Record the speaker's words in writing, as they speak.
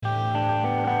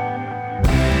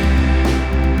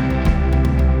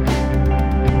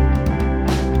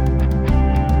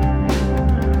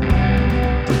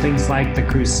things like the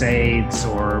Crusades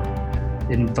or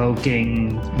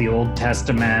invoking the Old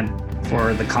Testament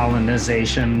for the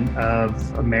colonization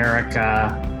of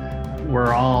America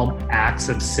were all acts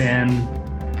of sin,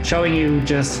 showing you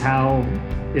just how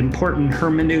important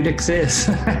hermeneutics is,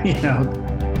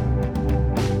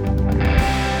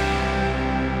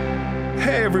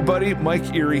 Hey everybody,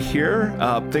 Mike Erie here.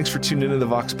 Thanks for tuning into the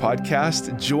Vox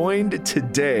Podcast. Joined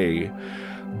today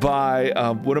by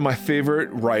one of my favorite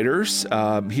writers.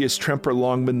 He is Tremper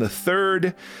Longman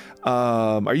III.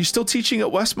 Are you still teaching at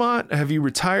Westmont? Have you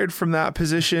retired from that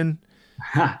position?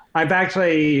 I've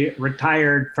actually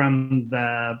retired from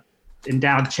the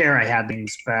endowed chair I had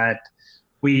things, but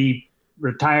we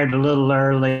retired a little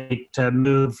early to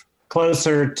move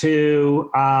closer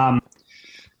to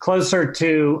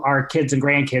our kids and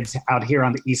grandkids out here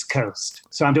on the East Coast.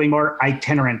 So I'm doing more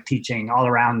itinerant teaching all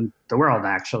around the world,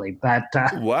 actually. But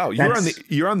wow,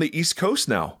 you're on the East Coast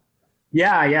now.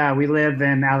 Yeah. We live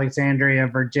in Alexandria,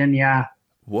 Virginia.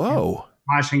 Whoa.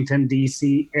 Washington,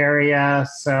 D.C. area.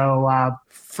 So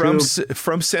from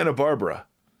Santa Barbara.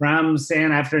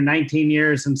 After 19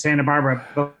 years in Santa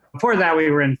Barbara. Before that, we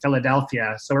were in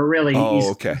Philadelphia. So we're really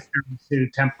Easterners who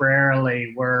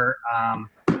temporarily were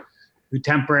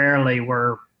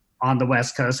on the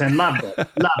West Coast and loved it.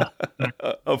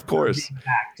 Of course.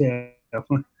 Back to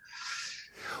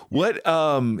What,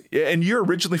 and you're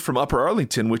originally from Upper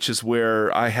Arlington, which is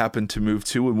where I happened to move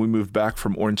to when we moved back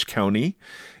from Orange County.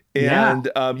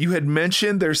 And you had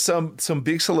mentioned there's some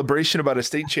big celebration about a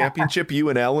state championship you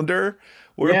and Allender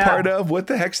were a part of. What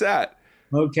the heck's that?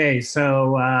 Okay,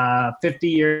 so 50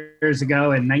 years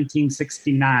ago in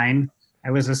 1969, I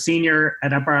was a senior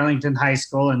at Upper Arlington High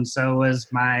School, and so was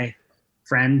my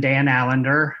friend Dan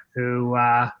Allender, who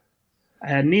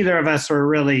neither of us were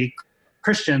really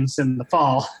Christians in the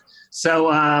fall. So,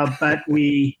 but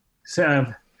we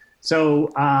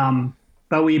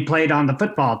played on the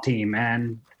football team,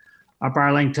 and Upper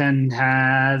Arlington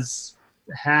has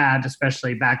had,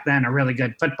 especially back then, a really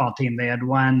good football team. They had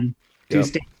won two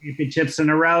state championships in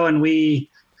a row, and we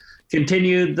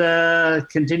continued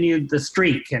the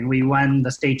streak, and we won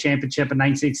the state championship in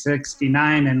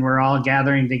 1969, and we're all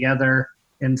gathering together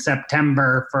in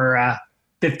September for a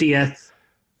 50th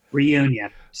reunion.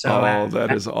 So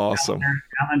that is awesome.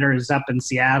 Allender is up in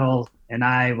Seattle, and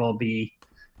I will be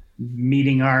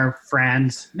meeting our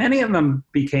friends. Many of them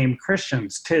became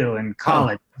Christians too in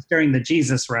college during the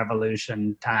Jesus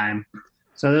Revolution time.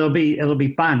 So it'll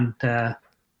be fun to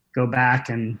go back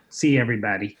and see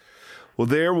everybody. Well,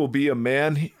 there will be a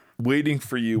man waiting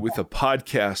for you with a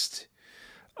podcast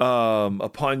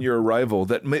upon your arrival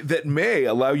that may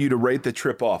allow you to write the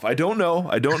trip off. I don't know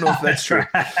if that's true.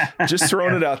 Just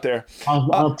throwing it out there.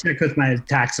 I'll check with my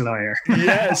tax lawyer.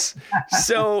 Yes.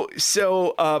 So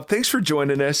thanks for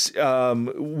joining us.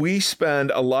 We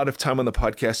spend a lot of time on the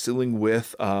podcast dealing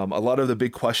with a lot of the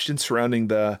big questions surrounding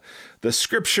the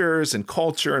scriptures and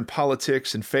culture and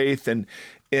politics and faith and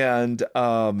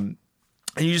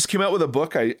you just came out with a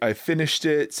book. I finished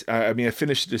it. I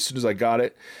finished it as soon as I got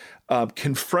it.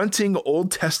 Confronting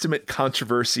Old Testament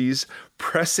controversies,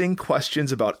 pressing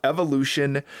questions about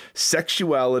evolution,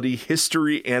 sexuality,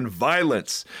 history, and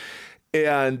violence.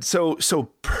 And so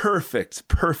perfect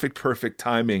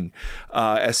timing,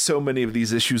 as so many of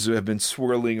these issues have been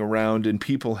swirling around and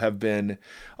people have been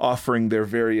offering their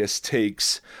various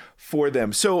takes for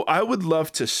them. So I would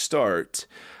love to start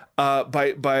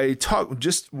by talking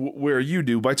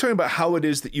about how it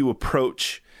is that you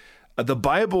approach the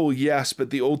Bible, yes, but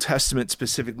the Old Testament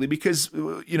specifically, because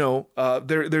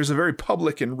there's a very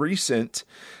public and recent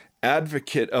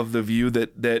advocate of the view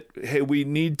that hey, we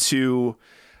need to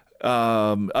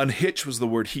unhitch was the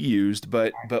word he used,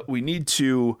 but we need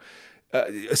to.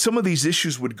 Some of these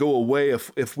issues would go away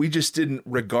if we just didn't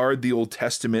regard the Old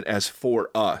Testament as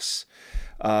for us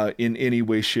in any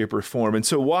way, shape, or form. And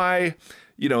so why?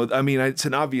 It's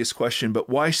an obvious question, but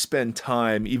why spend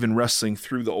time even wrestling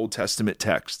through the Old Testament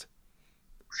text?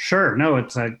 Sure. No,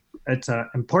 it's a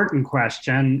important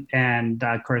question. And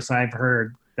of course, I've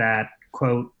heard that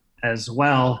quote as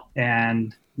well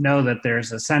and know that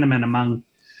there's a sentiment among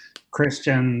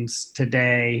Christians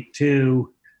today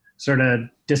to sort of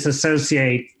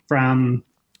disassociate from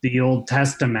the Old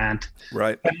Testament.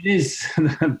 Right. But it is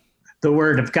the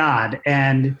Word of God.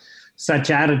 And such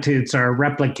attitudes are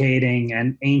replicating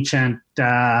an ancient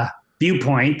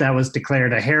viewpoint that was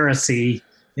declared a heresy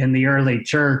in the early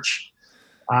church,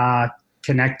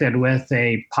 connected with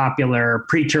a popular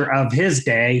preacher of his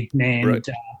day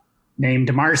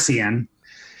named Marcion.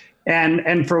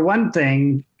 And for one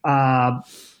thing,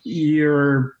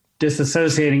 you're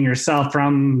disassociating yourself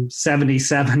from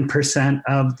 77%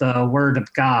 of the Word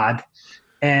of God.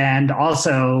 And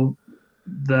also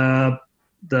the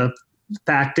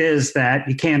fact is that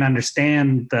you can't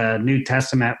understand the New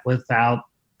Testament without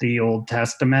the Old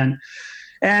Testament.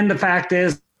 And the fact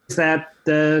is that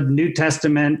the New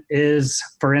Testament is,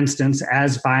 for instance,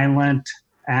 as violent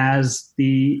as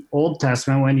the Old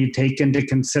Testament when you take into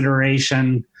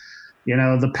consideration,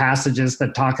 the passages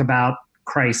that talk about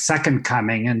Christ's second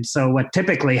coming. And so what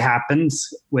typically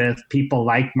happens with people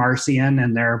like Marcion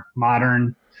and their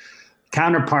modern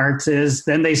counterparts is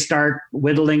then they start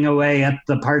whittling away at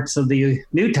the parts of the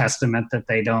New Testament that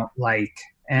they don't like.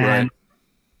 And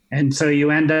so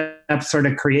you end up sort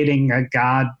of creating a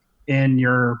God in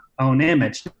your own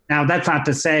image. Now, that's not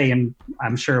to say, and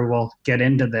I'm sure we'll get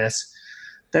into this,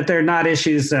 that there are not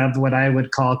issues of what I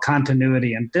would call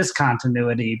continuity and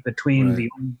discontinuity between the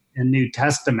Old and New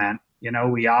Testament.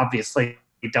 We obviously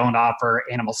don't offer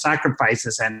animal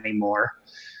sacrifices anymore,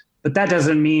 but that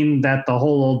doesn't mean that the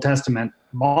whole Old Testament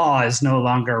law is no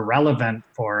longer relevant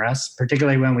for us,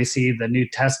 particularly when we see the New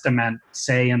Testament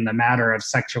say in the matter of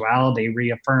sexuality,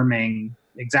 reaffirming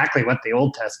exactly what the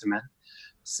Old Testament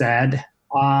said.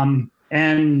 So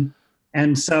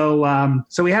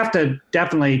we have to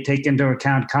definitely take into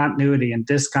account continuity and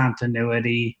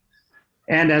discontinuity.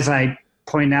 And as I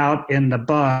point out in the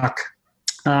book,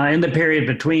 in the period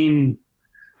between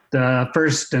the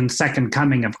first and second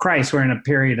coming of Christ, we're in a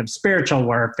period of spiritual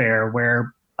warfare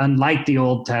where, unlike the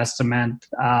Old Testament,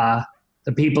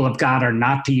 the people of God are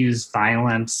not to use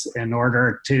violence in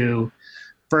order to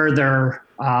further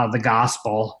the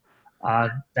gospel.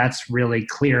 That's really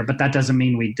clear, but that doesn't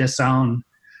mean we disown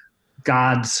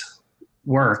God's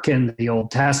work in the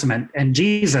Old Testament. And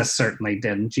Jesus certainly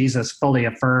didn't. Jesus fully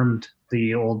affirmed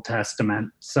the Old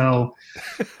Testament. So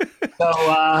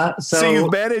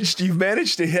you've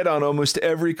managed to hit on almost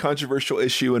every controversial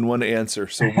issue in one answer.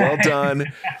 So well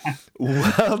done.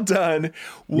 Well done.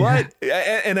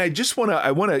 And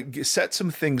I want to set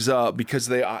some things up because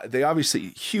they obviously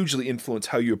hugely influence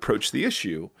how you approach the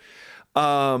issue.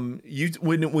 When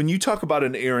you talk about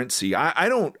inerrancy,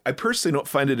 I personally don't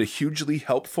find it a hugely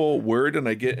helpful word, and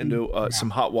I get into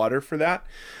some hot water for that.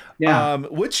 Yeah.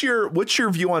 What's your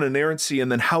view on inerrancy,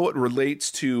 and then how it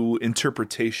relates to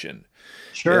interpretation?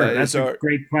 Sure, that's a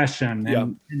great question,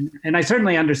 and I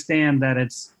certainly understand that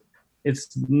it's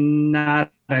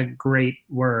not a great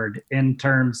word in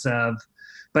terms of,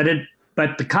 but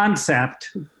the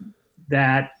concept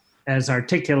that, as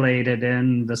articulated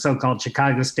in the so-called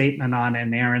Chicago Statement on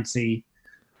Inerrancy,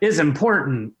 is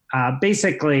important.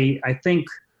 Basically,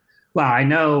 I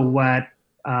know what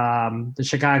the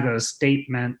Chicago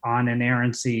Statement on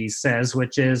Inerrancy says,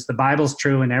 which is the Bible's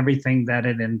true in everything that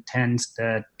it intends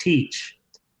to teach.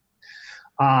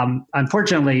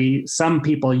 Unfortunately, some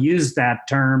people use that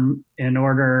term in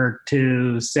order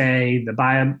to say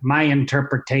my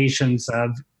interpretations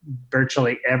of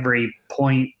virtually every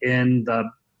point in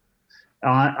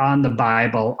on the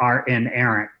Bible are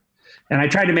inerrant. And I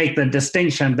try to make the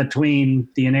distinction between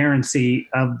the inerrancy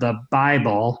of the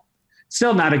Bible,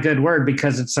 still not a good word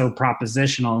because it's so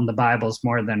propositional, and the Bible's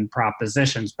more than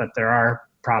propositions, but there are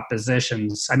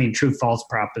propositions, true false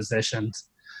propositions.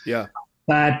 Yeah.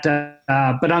 But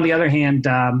on the other hand,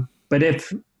 but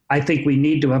if I think we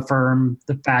need to affirm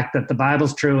the fact that the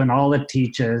Bible's true and all it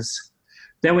teaches,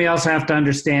 then we also have to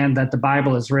understand that the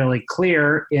Bible is really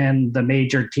clear in the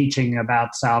major teaching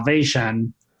about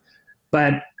salvation,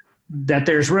 but that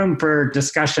there's room for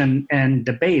discussion and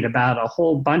debate about a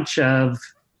whole bunch of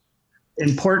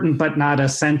important but not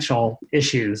essential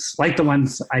issues, like the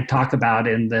ones I talk about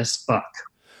in this book.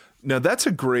 Now that's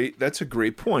a great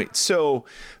point. So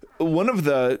one of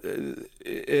the,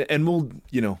 and we'll,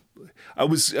 I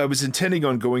was intending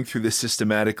on going through this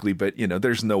systematically, but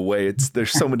there's no way.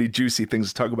 There's so many juicy things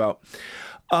to talk about.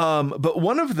 But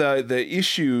one of the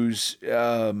issues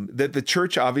that the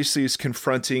church obviously is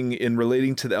confronting in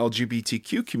relating to the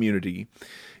LGBTQ community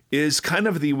is kind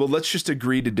of let's just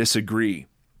agree to disagree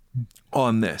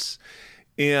on this.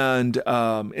 And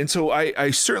so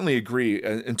I certainly agree.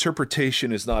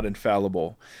 Interpretation is not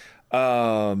infallible.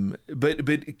 But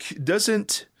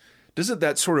doesn't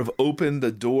that sort of open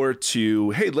the door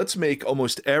to, hey, let's make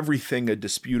almost everything a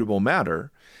disputable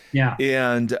matter? Yeah.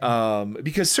 And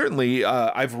because certainly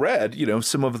I've read,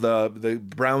 some of the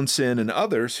Brownson and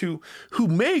others who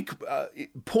make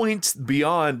points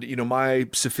beyond, my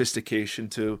sophistication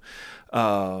to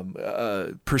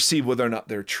perceive whether or not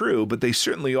they're true, but they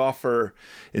certainly offer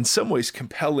in some ways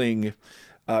compelling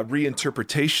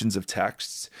reinterpretations of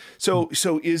texts. So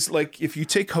is like, if you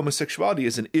take homosexuality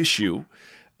as an issue,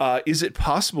 is it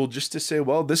possible just to say,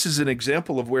 well, this is an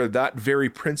example of where that very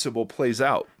principle plays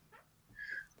out?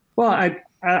 Well,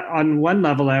 on one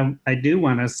level, I do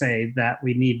want to say that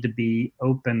we need to be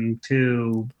open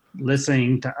to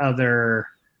listening to other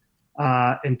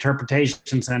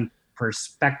interpretations and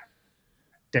perspectives.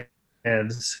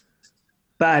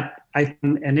 But I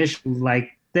think an issue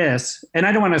like this, and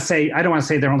I don't want to say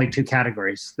there are only two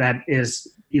categories. That is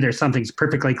either something's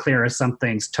perfectly clear or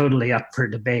something's totally up for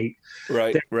debate.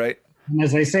 Right, right. And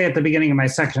as I say at the beginning of my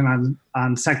section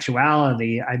on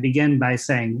sexuality, I begin by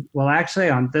saying, well, actually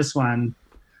on this one,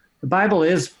 the Bible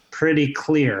is pretty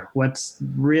clear. What's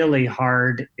really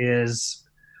hard is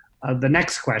the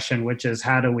next question, which is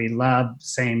how do we love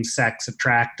same-sex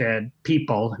attracted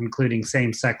people, including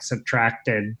same-sex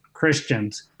attracted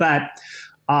Christians? But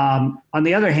on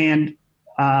the other hand,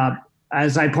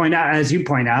 as you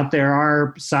point out, there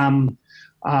are some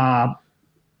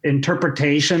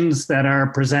interpretations that are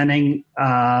presenting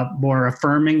a more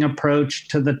affirming approach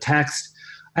to the text.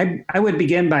 I would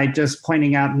begin by just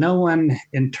pointing out no one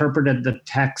interpreted the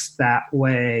text that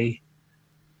way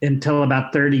until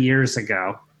about 30 years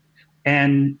ago.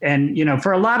 And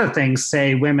for a lot of things,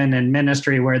 say women in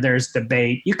ministry where there's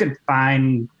debate, you could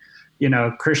find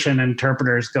Christian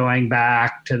interpreters going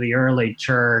back to the early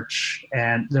church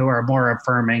and who are more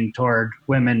affirming toward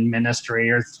women ministry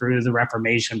or through the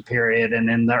Reformation period and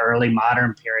in the early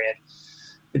modern period.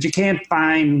 But you can't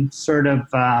find sort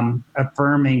of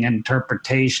affirming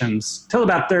interpretations till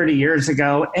about 30 years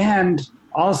ago. And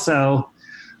also,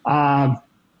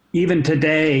 even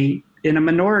today, in a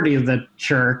minority of the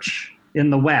church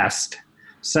in the West.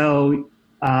 So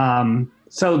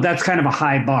that's kind of a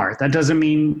high bar. That doesn't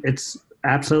mean it's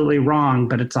absolutely wrong,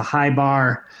 but it's a high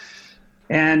bar.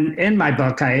 And in my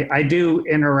book, I do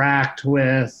interact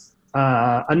with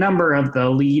a number of the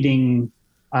leading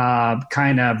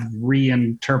kind of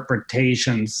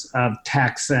reinterpretations of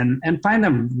texts and find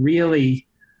them really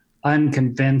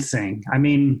unconvincing. I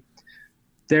mean,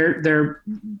 they're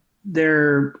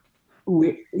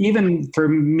even for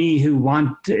me who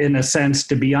want, in a sense,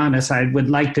 to be honest, I would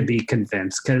like to be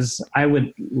convinced because I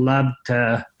would love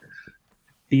to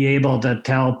be able to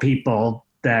tell people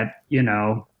that,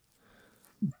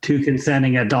 two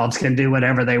consenting adults can do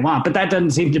whatever they want. But that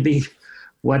doesn't seem to be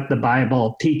what the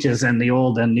Bible teaches in the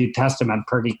Old and New Testament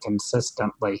pretty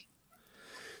consistently.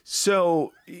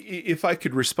 So if I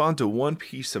could respond to one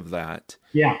piece of that,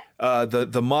 yeah,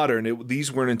 the modern,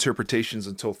 these weren't interpretations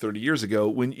until 30 years ago.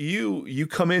 When you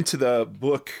come into the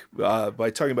book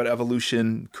by talking about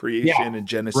evolution, creation, and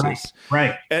Genesis,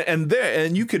 right,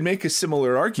 and you could make a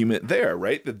similar argument there,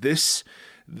 right? That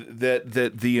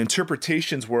the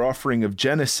interpretations we're offering of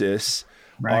Genesis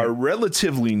are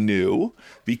relatively new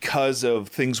because of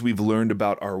things we've learned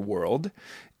about our world.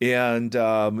 And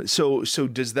so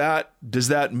does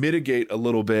that mitigate a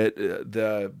little bit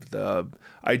the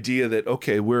idea that,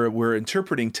 okay, we're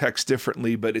interpreting text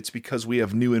differently, but it's because we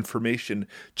have new information,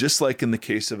 just like in the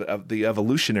case of the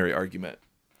evolutionary argument?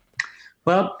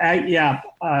 Well, I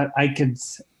could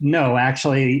no,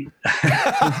 actually,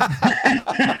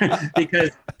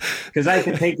 because I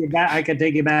could take you back. I could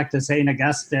take you back to St.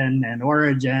 Augustine and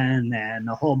Origen and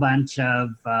a whole bunch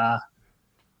of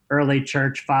early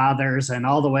church fathers and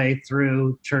all the way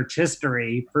through church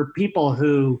history. For people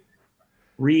who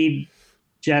read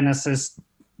Genesis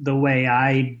the way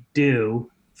I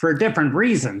do for different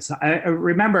reasons. I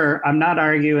remember, I'm not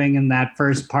arguing in that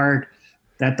first part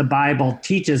that the Bible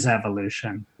teaches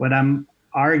evolution. What I'm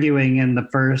pointing out in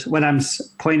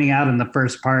the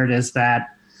first part is that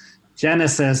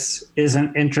Genesis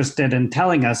isn't interested in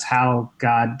telling us how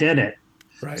God did it.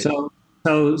 Right. So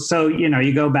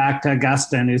you go back to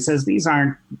Augustine, who says these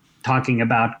aren't talking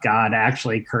about God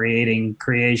actually creating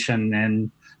creation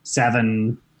in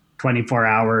 7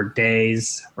 24-hour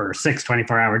days or 6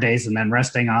 24-hour days and then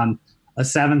resting on a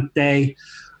seventh day.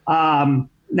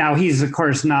 Now, he's, of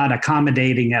course, not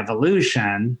accommodating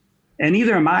evolution, and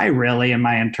neither am I really in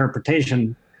my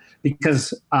interpretation,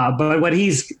 because but what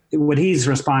he's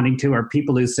responding to are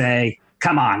people who say,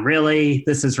 come on, really?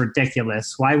 This is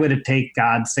ridiculous. Why would it take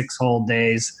God 6 whole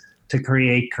days to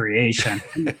create creation?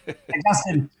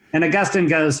 Augustine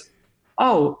goes,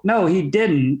 oh, no, he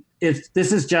didn't.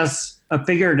 This is just a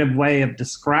figurative way of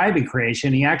describing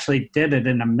creation. He actually did it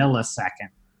in a millisecond.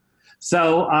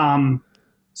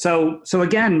 So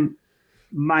again,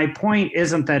 my point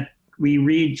isn't that we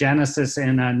read Genesis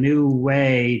in a new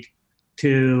way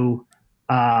to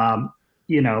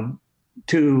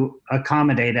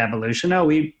accommodate evolution. No,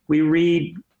 we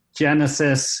read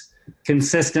Genesis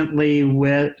consistently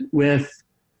with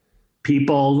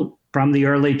people from the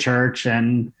early church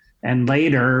and and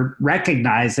later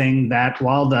recognizing that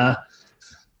while the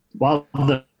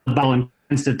Bible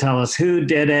intends to tell us who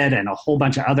did it and a whole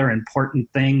bunch of other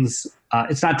important things,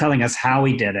 it's not telling us how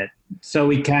he did it. So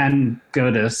we can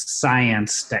go to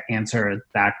science to answer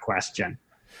that question.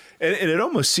 And it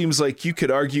almost seems like you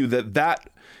could argue that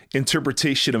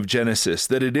interpretation of Genesis,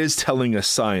 that it is telling us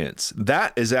science,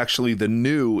 that is actually the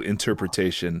new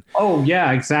interpretation. Oh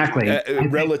yeah, exactly.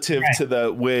 Relative to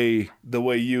the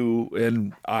way you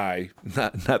and I,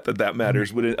 not that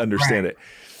matters, would understand it.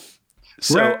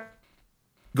 So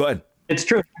go ahead. It's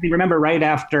true. I mean, remember right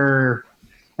after,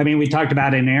 we talked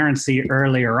about inerrancy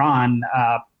earlier on.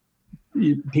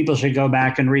 People should go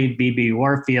back and read B.B.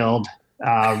 Warfield,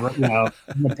 the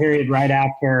period right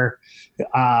after,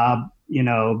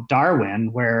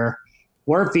 Darwin, where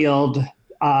Warfield,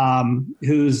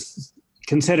 who's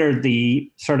considered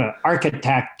the sort of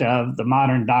architect of the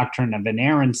modern doctrine of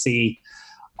inerrancy,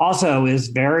 also is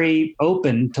very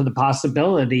open to the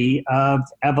possibility of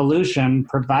evolution,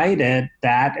 provided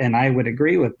that, and I would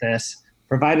agree with this,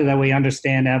 provided that we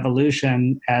understand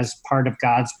evolution as part of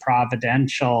God's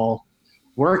providential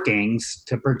workings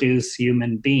to produce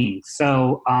human beings.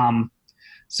 So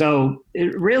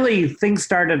it really, things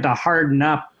started to harden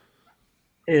up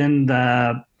in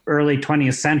the early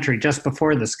 20th century, just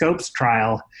before the Scopes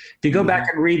trial. If you go back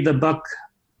and read the book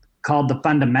called The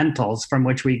Fundamentals, from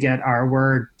which we get our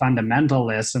word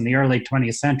fundamentalist in the early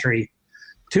 20th century,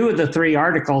 2 of the 3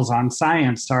 articles on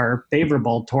science are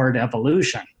favorable toward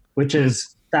evolution, which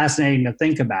is fascinating to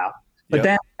think about. But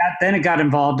then it got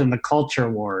involved in the culture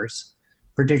wars,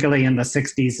 particularly in the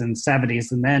 60s and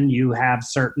 70s. And then you have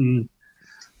certain,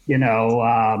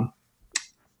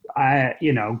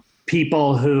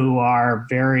 people who are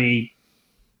very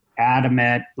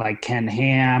adamant, like Ken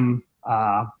Ham.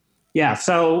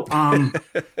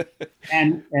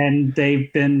 And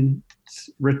they've been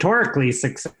rhetorically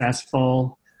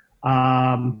successful,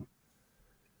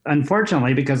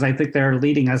 unfortunately, because I think they're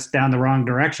leading us down the wrong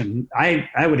direction.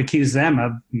 I would accuse them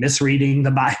of misreading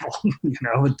the Bible.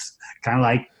 It's kind of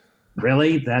like,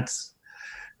 really, that's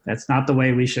not the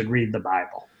way we should read the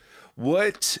Bible.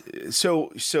 So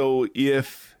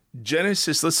if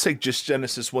Genesis, let's take just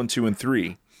Genesis 1, 2, and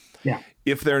 3. Yeah.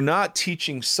 If they're not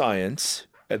teaching science,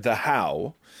 the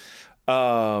how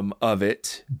of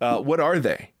it, what are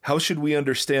they? How should we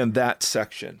understand that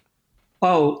section?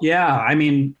 Oh, yeah.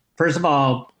 First of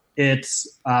all,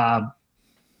 it's,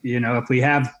 if we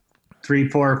have 3,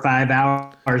 4, 5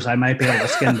 hours, I might be able to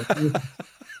skim the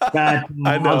but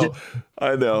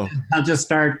I know. I'll just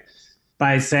start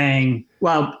by saying,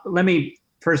 well, let me,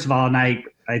 first of all, and I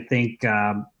think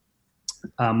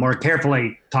more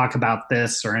carefully talk about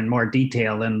this, or in more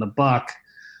detail in the book.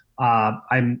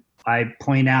 I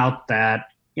point out that,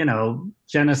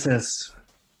 Genesis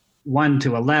 1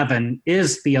 to 11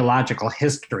 is theological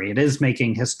history. It is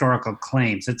making historical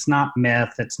claims. It's not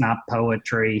myth. It's not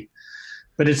poetry,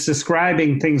 but it's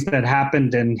describing things that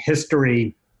happened in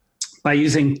history by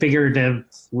using figurative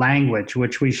language,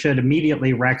 which we should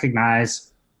immediately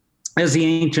recognize, as the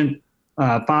ancient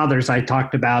fathers I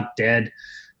talked about did,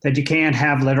 that you can't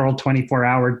have literal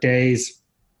 24-hour days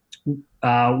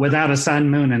without a sun,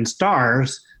 moon, and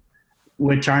stars,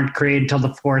 which aren't created till the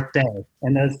 4th day.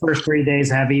 And those first 3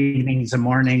 days have evenings and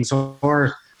mornings,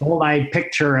 or the whole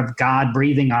picture of God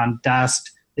breathing on dust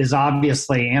is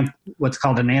obviously what's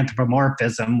called an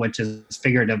anthropomorphism, which is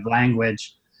figurative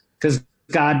language, because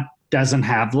God doesn't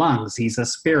have lungs. He's a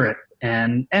spirit.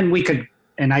 And we could,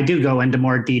 and I do go into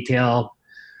more detail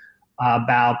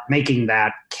about making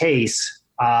that case.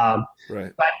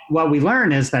 Right. But what we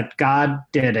learn is that God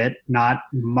did it, not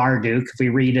Marduk. If we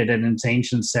read it in its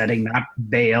ancient setting, not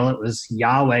Baal, it was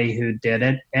Yahweh who did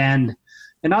it. And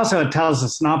also it tells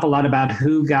us an awful lot about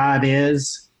who God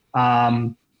is.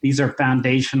 These are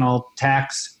foundational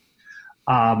texts.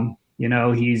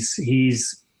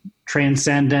 He's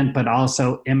transcendent, but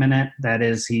also immanent. That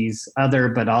is, he's other,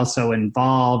 but also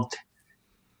involved.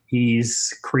 He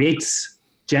creates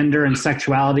gender and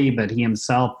sexuality, but he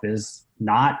himself is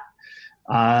not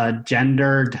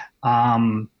gendered.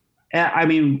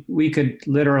 We could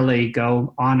literally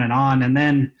go on, and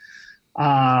then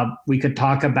we could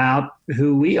talk about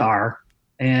who we are.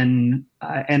 And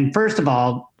first of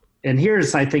all, and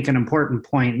here's, I think, an important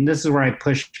point, and this is where I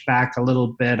push back a little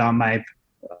bit on my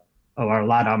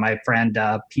friend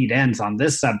Pete Enns on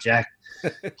this subject,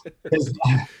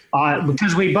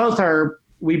 because we both are,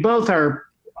 we're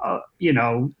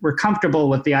comfortable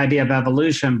with the idea of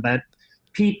evolution, but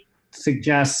Pete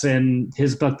suggests in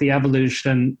his book, The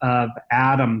Evolution of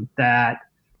Adam, that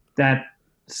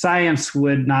science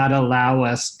would not allow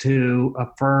us to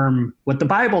affirm what the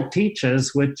Bible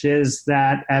teaches, which is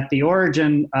that at the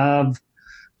origin of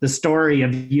the story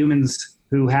of humans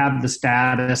who have the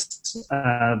status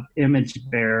of image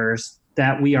bearers,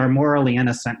 that we are morally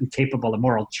innocent and capable of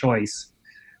moral choice.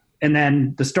 And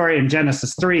then the story in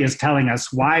Genesis 3 is telling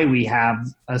us why we have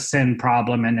a sin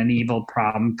problem and an evil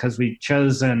problem, because we've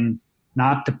chosen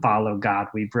not to follow God.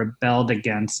 We've rebelled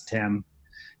against him.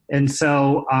 And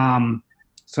so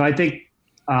I think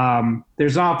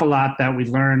there's an awful lot that we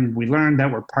learn. We learn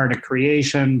that we're part of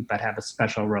creation, but have a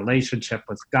special relationship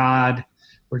with God.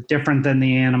 We're different than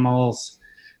the animals.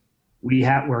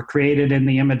 We're created in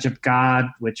the image of God,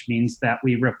 which means that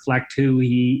we reflect who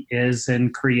he is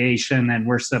in creation, and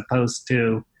we're supposed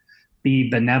to be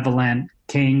benevolent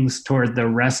kings toward the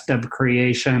rest of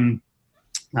creation.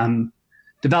 I'm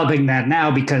developing that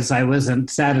now because I wasn't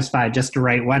satisfied just to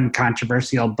write one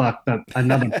controversial book, but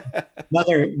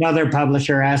another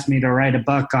publisher asked me to write a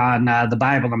book on the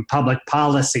Bible and public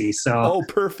policy. So,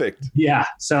 perfect. Yeah,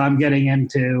 so I'm getting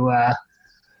into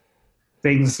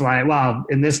things like, well,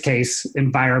 in this case,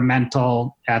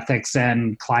 environmental ethics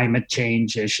and climate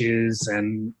change issues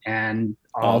and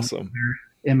awesome.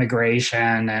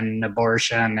 Immigration and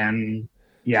abortion and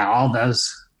all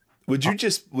those.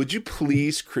 Would you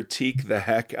please critique the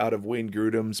heck out of Wayne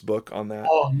Grudem's book on that?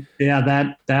 Oh,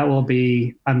 yeah, that will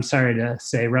be, I'm sorry to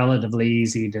say, relatively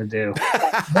easy to do.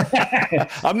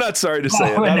 I'm not sorry to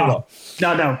say it. Not at all.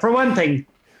 No. For one thing,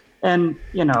 and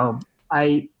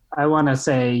I want to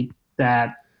say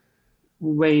that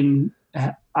Wayne,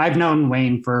 I've known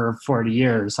Wayne for 40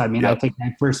 years. I mean, yep. I think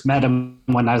I first met him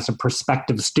when I was a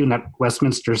prospective student at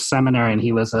Westminster Seminary, and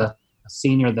he was a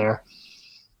senior there.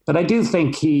 But I do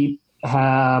think he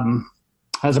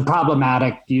has a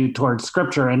problematic view toward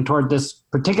Scripture and toward this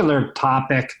particular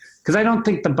topic, because I don't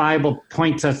think the Bible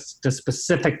points us to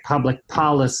specific public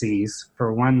policies,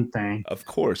 for one thing. Of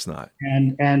course not.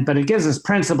 But it gives us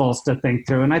principles to think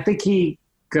through, and I think he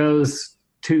goes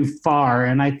too far,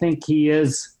 and I think he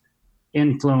is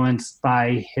influenced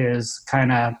by his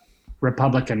kind of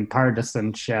Republican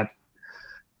partisanship,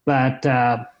 but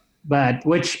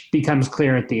which becomes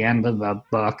clear at the end of the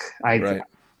book. Right.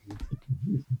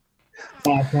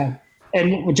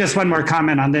 And just one more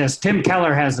comment on this. Tim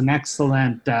Keller has an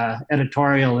excellent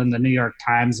editorial in the New York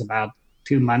Times about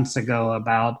 2 months ago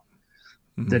about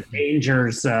the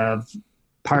dangers of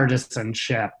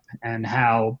partisanship and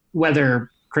how whether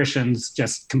Christians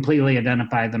just completely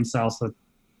identify themselves with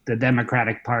the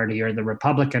Democratic Party or the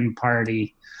Republican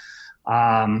Party,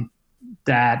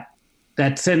 that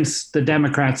since the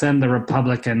Democrats and the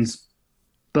Republicans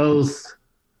both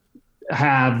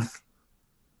have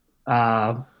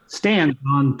stand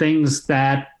on things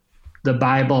that the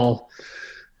Bible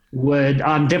would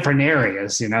on different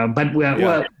areas, but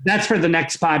well, that's for the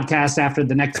next podcast after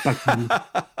the next book.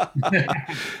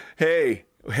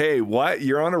 Hey, what?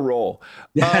 You're on a roll.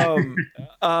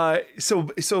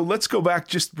 So let's go back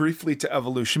just briefly to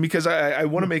evolution, because I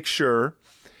want to make sure.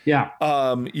 Yeah.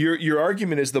 Your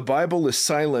argument is the Bible is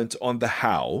silent on the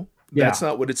how. That's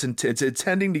not what it's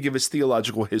intending to give us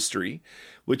theological history,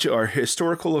 which are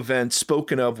historical events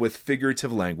spoken of with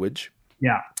figurative language.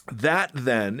 Yeah. That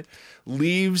then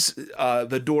leaves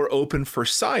the door open for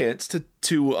science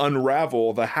to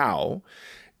unravel the how.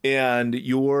 And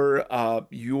your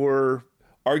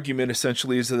argument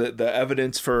essentially is that the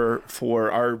evidence for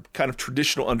our kind of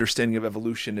traditional understanding of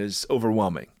evolution is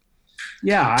overwhelming.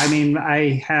 Yeah, I mean,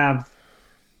 I have,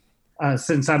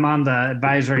 since I'm on the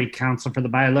advisory council for the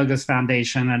BioLogos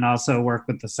Foundation and also work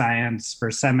with the Science for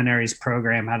Seminaries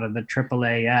program out of the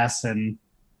AAAS, and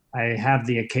I have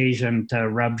the occasion to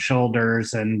rub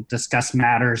shoulders and discuss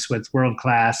matters with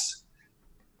world-class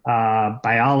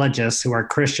biologists who are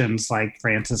Christians like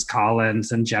Francis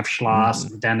Collins and Jeff Schloss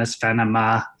and Dennis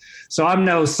Venema. So I'm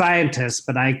no scientist,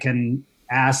 but I can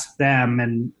ask them,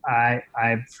 and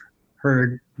I've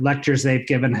heard lectures they've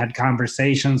given, had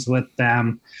conversations with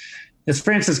them. As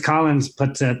Francis Collins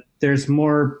puts it, there's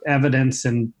more evidence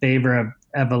in favor of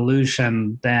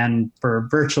evolution than for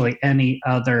virtually any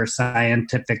other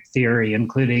scientific theory,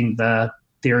 including the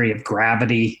theory of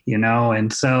gravity,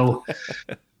 and so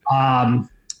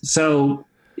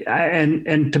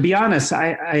and to be honest,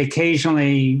 I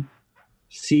occasionally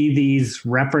see these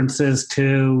references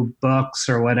to books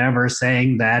or whatever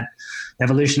saying that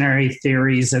evolutionary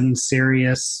theory's in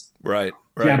serious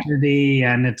jeopardy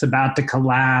and it's about to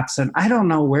collapse. And I don't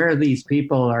know where these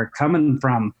people are coming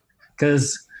from,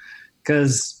 because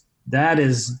that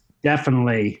is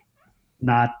definitely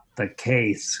not the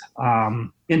case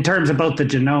in terms of both the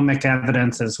genomic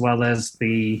evidence as well as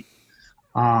the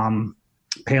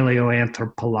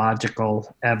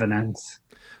paleoanthropological evidence.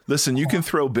 Listen, you can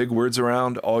throw big words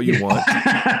around all you want,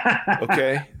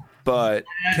 okay? But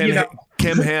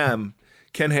Ken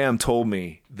Ham told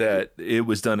me that it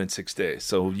was done in 6 days,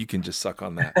 so you can just suck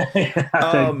on that.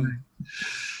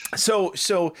 So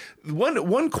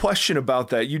one question about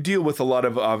that, you deal with a lot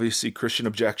of obviously Christian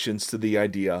objections to the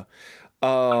idea.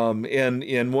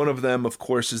 And one of them, of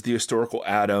course, is the historical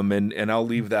Adam, and I'll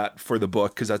leave that for the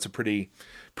book because that's a pretty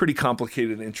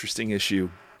complicated and interesting issue.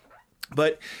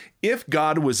 But if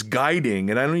God was guiding,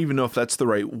 and I don't even know if that's the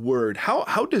right word,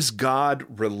 how does God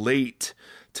relate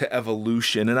to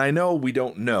evolution? And I know we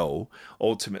don't know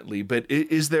ultimately, but do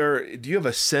you have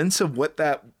a sense of what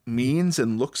that means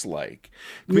and looks like?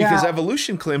 Because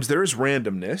evolution claims there is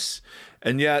randomness,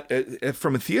 and yet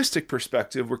from a theistic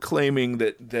perspective, we're claiming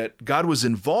that God was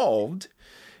involved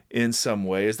in some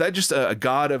way. Is that just a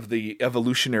God of the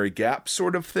evolutionary gap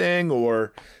sort of thing,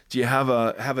 or do you have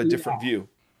a different view?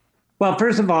 Well,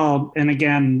 first of all, and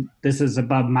again, this is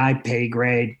above my pay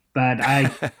grade, but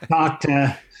I talked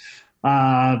to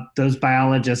those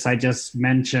biologists I just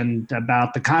mentioned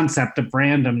about the concept of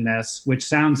randomness, which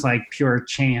sounds like pure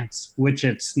chance, which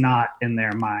it's not in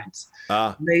their minds.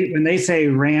 When they say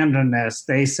randomness,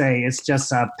 they say it's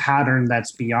just a pattern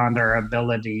that's beyond our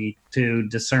ability to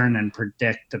discern and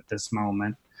predict at this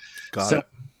moment. Got it.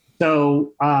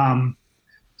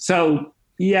 So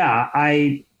yeah,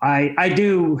 I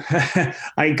do.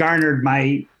 I garnered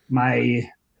my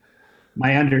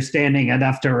understanding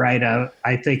enough to write a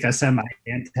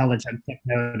semi-intelligent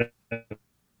note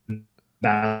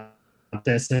about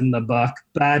this in the book.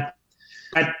 But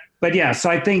yeah, so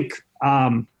I think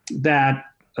that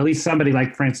at least somebody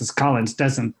like Francis Collins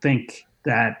doesn't think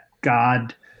that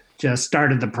God just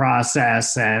started the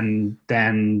process and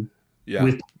then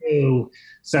withdrew.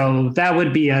 So that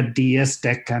would be a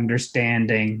deistic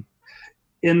understanding.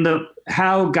 In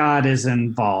how God is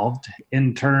involved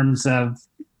in terms of,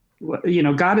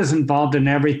 God is involved in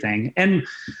everything. And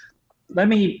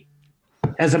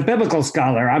as a biblical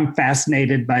scholar, I'm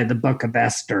fascinated by the book of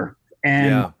Esther.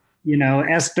 And,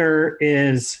 Esther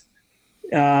is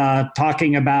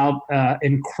talking about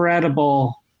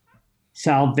incredible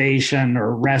salvation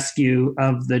or rescue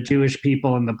of the Jewish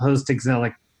people in the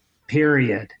post-exilic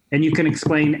period. And you can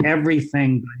explain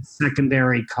everything by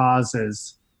secondary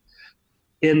causes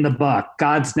in the book.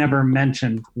 God's never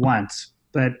mentioned once,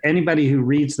 but anybody who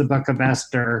reads the book of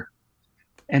Esther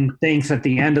and thinks at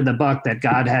the end of the book that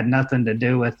God had nothing to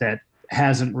do with it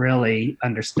hasn't really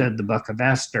understood the book of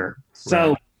Esther.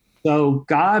 So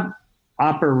God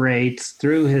operates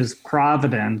through his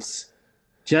providence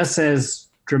just as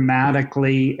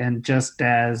dramatically and just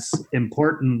as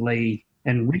importantly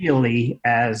and really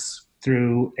as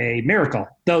through a miracle.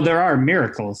 Though there are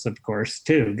miracles, of course,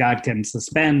 too. God can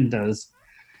suspend those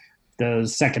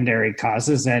secondary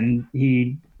causes, and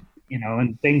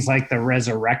and things like the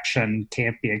resurrection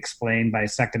can't be explained by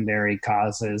secondary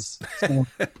causes. So,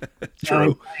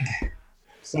 True.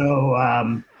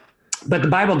 But the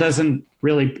Bible doesn't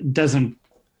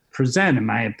present, in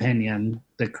my opinion,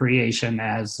 the creation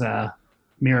as a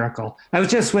miracle. I was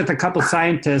just with a couple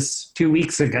scientists 2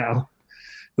 weeks ago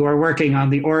who are working on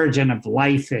the origin of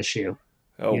life issue.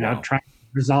 Trying to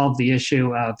resolve the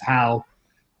issue of how.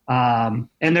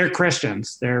 And they're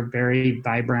Christians. They're very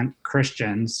vibrant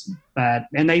Christians,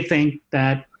 and they think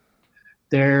that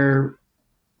there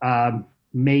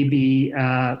may be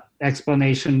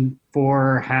explanation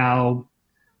for how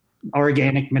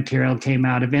organic material came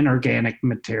out of inorganic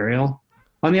material.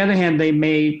 On the other hand, they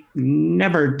may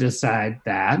never decide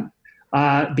that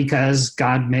because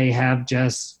God may have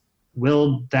just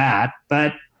willed that.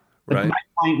 But my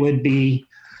point would be,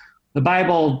 the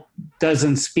Bible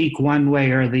doesn't speak one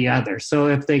way or the other. So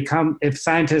if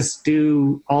scientists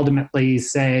do ultimately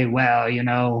say,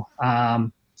 well,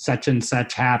 such and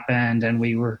such happened and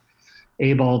we were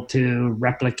able to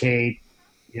replicate,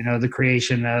 the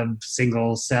creation of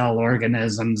single cell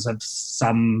organisms of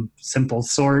some simple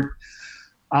sort,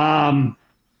 then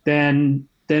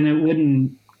it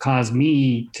wouldn't cause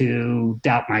me to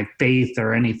doubt my faith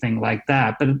or anything like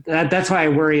that. But that's why I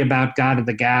worry about God of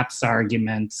the gaps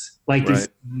arguments, like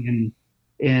in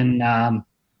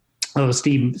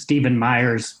Stephen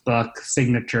Meyer's book,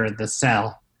 Signature of the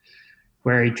Cell,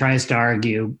 where he tries to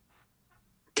argue,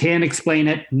 can't explain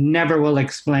it, never will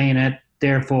explain it,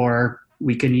 therefore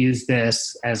we can use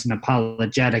this as an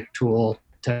apologetic tool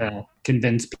to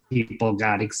convince people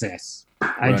God exists.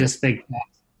 I just think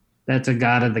that's a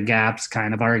God of the gaps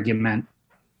kind of argument.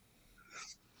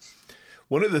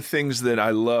 One of the things that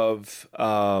I love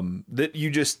that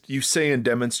you say and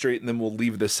demonstrate, and then we'll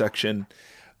leave this section,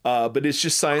 But it's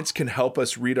just science can help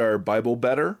us read our Bible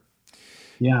better.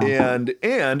 Yeah.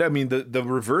 And I mean, the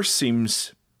reverse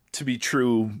seems to be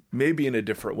true, maybe in a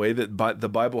different way, that the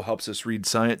Bible helps us read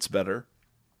science better.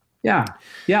 Yeah.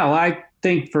 Yeah. Well, I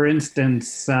think, for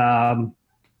instance, I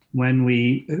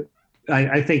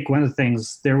think one of the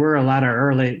things, there were a lot of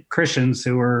early Christians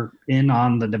who were in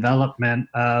on the development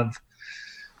of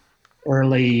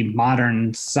early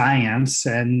modern science,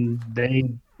 and they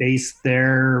based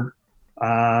their,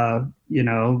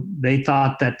 they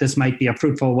thought that this might be a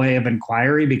fruitful way of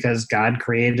inquiry because God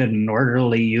created an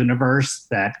orderly universe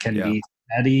that can be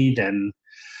studied.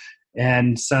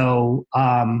 And so,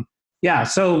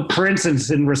 so for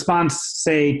instance, in response,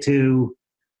 say, to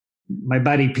my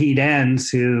buddy Pete Enns,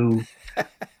 who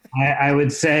I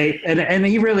would say, and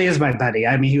he really is my buddy.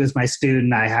 I mean, he was my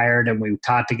student. I hired him. We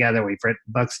taught together. We've written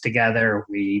books together.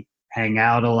 We hang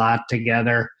out a lot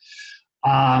together.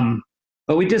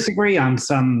 But we disagree on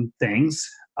some things.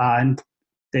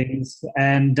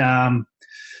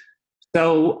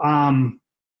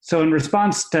 So in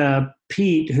response to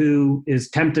Pete, who is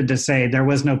tempted to say there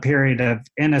was no period of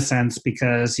innocence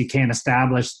because you can't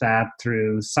establish that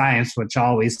through science, which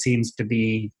always seems to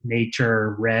be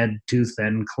nature, red, tooth,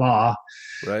 and claw.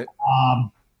 Right.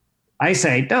 I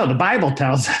say, no, the Bible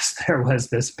tells us there was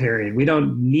this period. We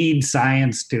don't need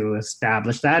science to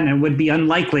establish that, and it would be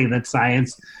unlikely that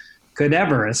science could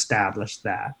ever establish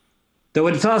that. Though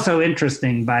it's also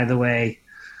interesting, by the way,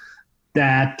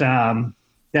 that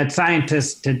that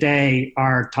scientists today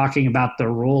are talking about the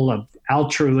role of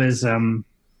altruism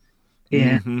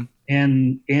in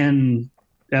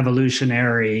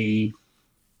evolutionary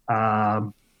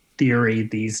theory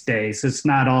these days. It's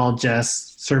not all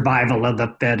just survival of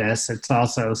the fittest. It's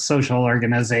also social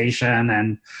organization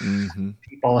and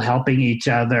people helping each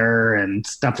other and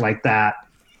stuff like that.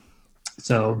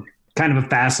 So kind of a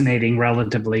fascinating,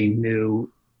 relatively new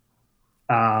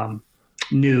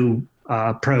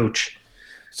approach.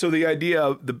 So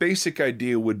the basic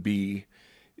idea would be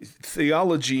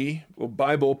theology, or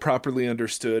Bible properly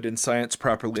understood, and science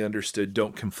properly understood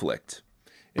don't conflict.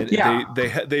 And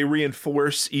they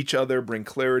reinforce each other, bring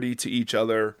clarity to each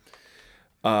other,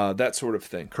 that sort of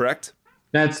thing. Correct?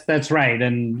 That's right.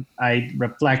 And I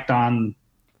reflect on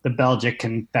the Belgic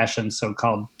Confession,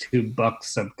 so-called two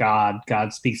books of God.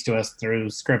 God speaks to us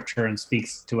through Scripture and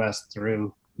speaks to us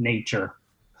through nature.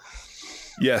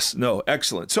 Yes, no,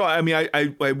 excellent. So, I mean,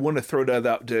 I want to throw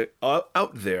that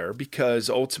out there because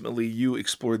ultimately you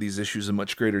explore these issues in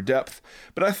much greater depth.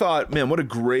 But I thought, man, what a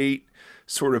great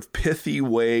sort of pithy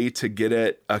way to get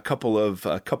at a couple of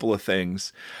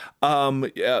things.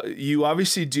 You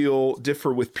obviously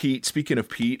differ with Pete. Speaking of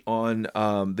Pete, on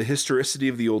the historicity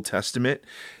of the Old Testament,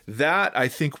 that I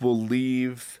think we'll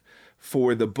leave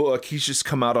for the book. He's just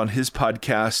come out on his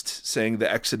podcast saying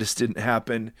the Exodus didn't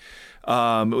happen.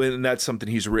 And that's something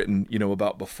he's written,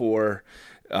 about before.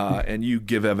 And you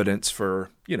give evidence for,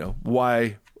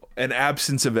 why an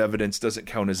absence of evidence doesn't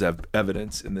count as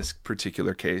evidence in this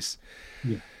particular case.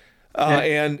 Yeah.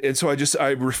 And so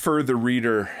I refer the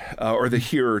reader or the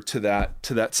hearer to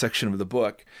that section of the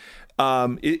book.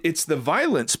 It's the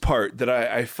violence part that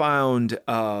I found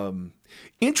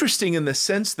interesting in the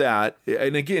sense that,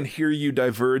 and again, here you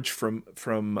diverge from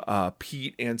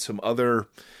Pete and some other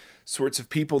sorts of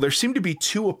people. There seem to be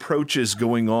two approaches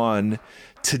going on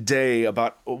today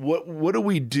about what do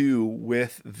we do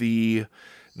with the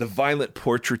violent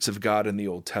portraits of God in the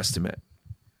Old Testament.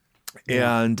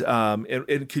 Yeah.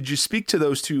 And could you speak to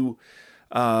those two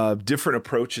different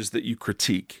approaches that you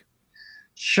critique?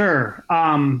 Sure.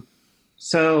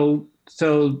 So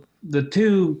the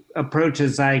two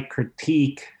approaches I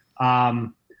critique,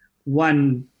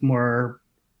 one more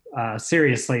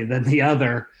seriously than the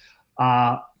other,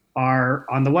 are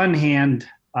on the one hand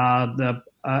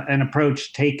an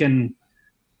approach taken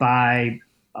by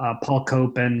Paul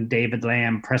Copan, David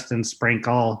Lamb, Preston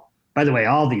Sprinkle. By the way,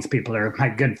 all these people are my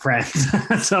good friends.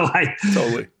 And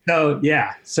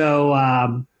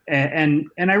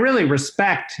I really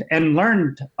respect and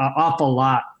learned an awful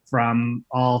lot from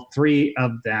all three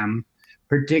of them,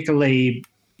 particularly.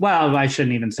 Well, I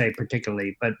shouldn't even say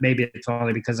particularly, but maybe it's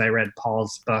only because I read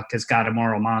Paul's book, Is God a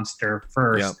Moral Monster,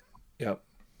 first. Yep.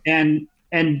 And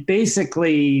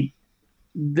basically,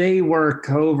 they work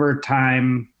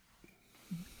overtime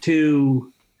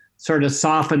to sort of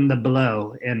soften the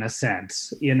blow in a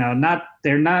sense. They're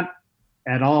not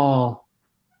at all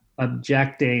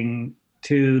objecting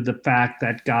to the fact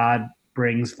that God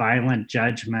brings violent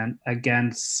judgment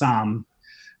against some,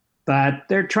 but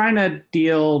they're trying to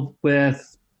deal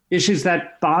with issues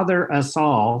that bother us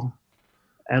all,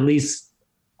 at least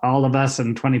all of us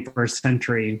in 21st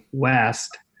century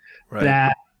West.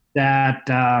 Right. that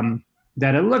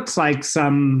it looks like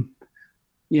some,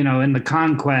 in the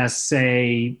conquest,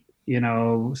 say,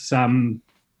 some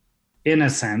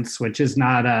innocents, which is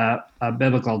not a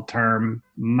biblical term,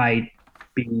 might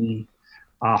be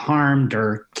harmed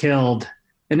or killed.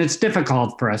 And it's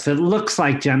difficult for us. It looks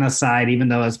like genocide, even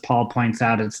though, as Paul points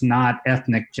out, it's not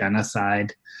ethnic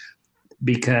genocide,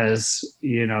 because,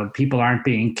 people aren't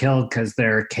being killed because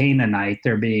they're Canaanite.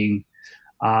 They're being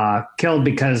killed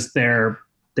because they're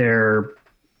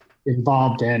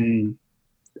involved in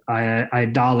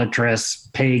idolatrous,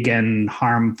 pagan,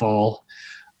 harmful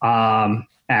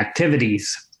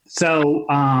activities. So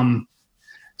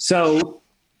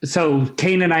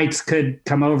Canaanites could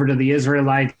come over to the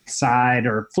Israelite side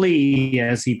or flee,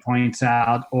 as he points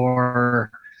out,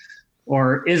 or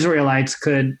Israelites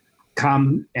could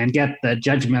come and get the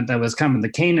judgment that was coming to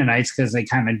the Canaanites, because they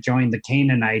kind of joined the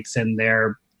Canaanites in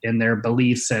their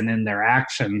beliefs and in their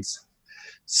actions.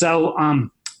 So,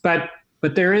 but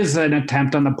there is an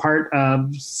attempt on the part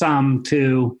of some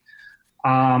to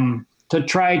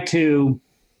try to,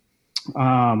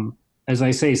 as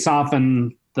I say,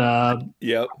 soften the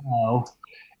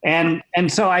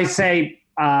and so I say,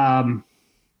 that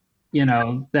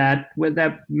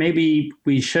maybe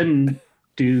we shouldn't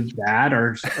do that.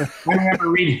 Or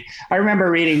I remember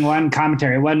reading one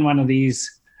commentary, one of these.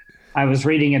 I was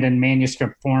reading it in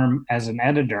manuscript form as an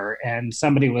editor, and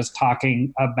somebody was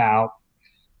talking about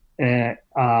Rahab,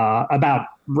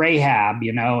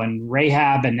 and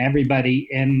Rahab and everybody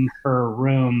in her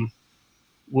room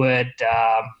would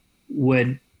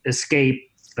escape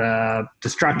the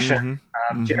destruction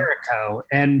of Jericho.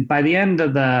 And by the end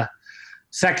of the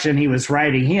section he was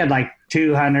writing, he had like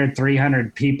 200,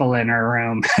 300 people in her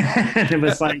room. And it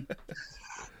was like,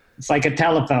 it's like a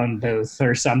telephone booth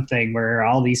or something, where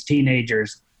all these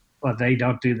teenagers, well, they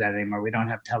don't do that anymore. We don't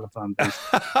have telephone booths.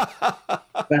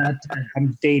 But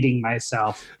I'm dating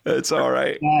myself. That's all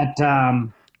right.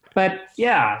 But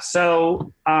yeah,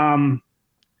 so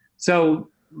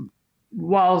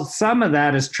while some of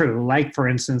that is true, like, for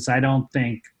instance, I don't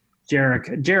think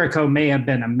Jericho may have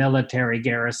been a military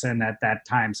garrison at that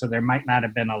time, so there might not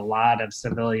have been a lot of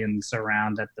civilians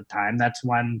around at the time. That's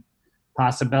one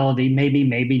possibility,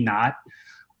 maybe not.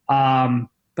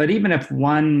 But even if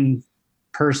one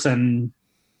person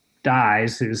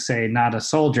dies who's, say, not a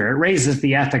soldier, it raises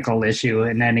the ethical issue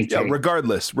in any case. Yeah,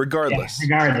 regardless.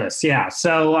 Yeah.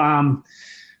 So,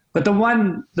 but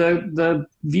the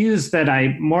views that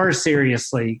I more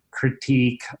seriously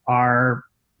critique are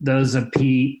those of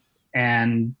Pete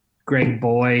and Greg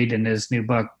Boyd in his new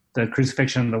book, The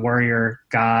Crucifixion of the Warrior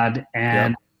God,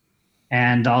 and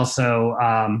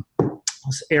also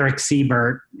Eric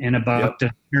Siebert in a book,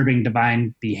 Disturbing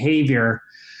Divine Behavior,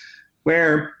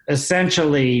 where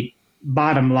essentially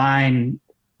bottom line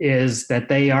is that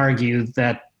they argue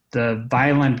that the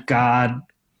violent God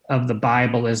of the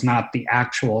Bible is not the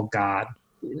actual God.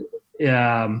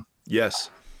 Yes.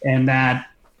 And that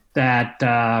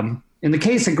in the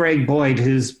case of Greg Boyd,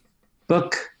 whose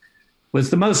book was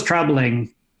the most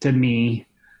troubling to me,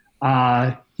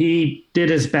 he did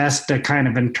his best to kind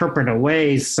of interpret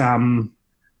away some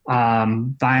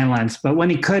violence, but when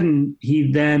he couldn't,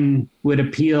 he then would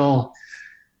appeal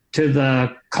to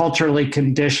the culturally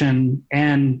conditioned,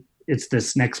 and it's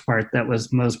this next part that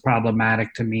was most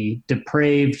problematic to me,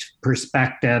 depraved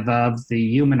perspective of the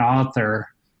human author.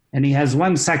 And he has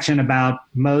one section about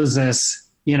Moses.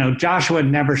 Joshua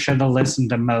never should have listened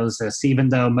to Moses, even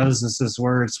though Moses's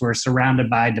words were surrounded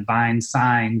by divine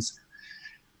signs,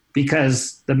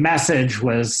 because the message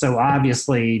was so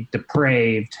obviously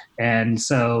depraved. And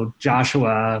so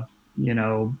Joshua,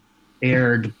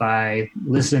 erred by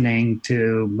listening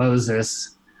to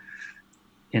Moses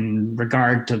in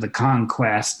regard to the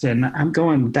conquest. And I'm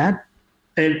going that,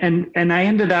 and I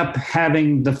ended up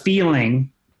having the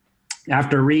feeling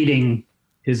after reading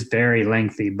his very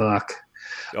lengthy book.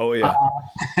 Oh yeah.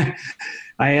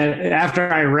 After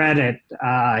I read it,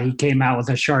 he came out with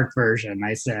a short version.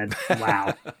 I said,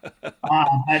 wow.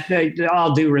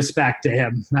 All due respect to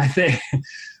him, I think.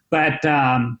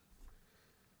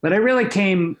 But I really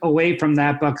came away from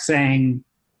that book saying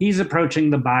he's approaching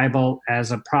the Bible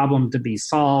as a problem to be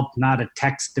solved, not a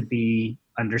text to be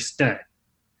understood.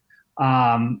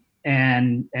 And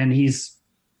he's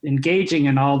engaging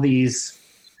in all these.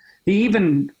 He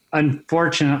even,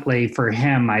 unfortunately for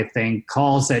him, I think,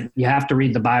 calls it, you have to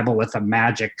read the Bible with a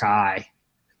magic eye.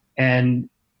 And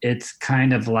it's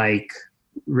kind of like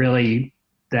really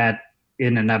that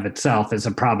in and of itself is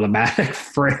a problematic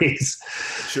phrase.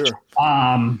 Sure.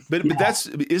 But that's,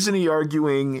 isn't he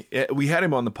arguing, we had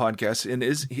him on the podcast, and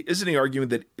isn't he arguing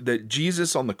that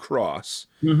Jesus on the cross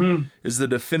is the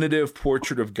definitive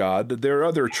portrait of God, that there are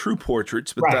other true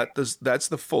portraits, but that's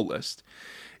the fullest,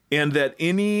 and that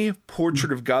any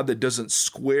portrait of God that doesn't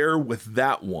square with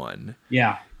that one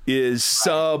is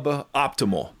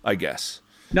suboptimal, I guess.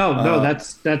 No,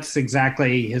 that's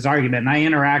exactly his argument. And I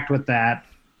interact with that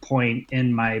point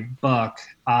in my book.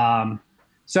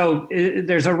 So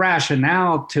there's a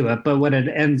rationale to it, but what it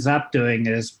ends up doing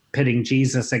is pitting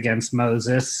Jesus against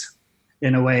Moses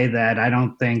in a way that I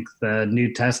don't think the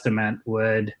New Testament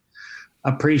would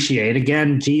appreciate.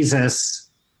 Again, Jesus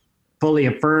fully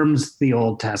affirms the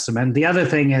Old Testament. The other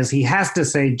thing is he has to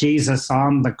say Jesus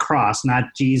on the cross,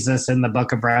 not Jesus in the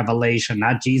book of Revelation,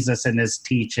 not Jesus in his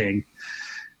teaching,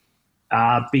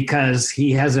 because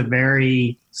he has a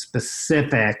very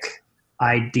specific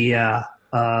idea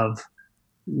of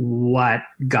what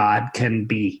God can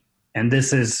be. And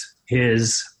this is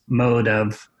his mode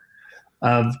of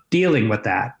dealing with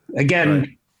that.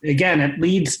 Again, it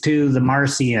leads to the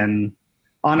Marcion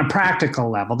on a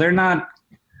practical level. They're not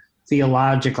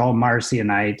theological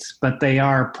Marcionites, but they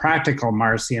are practical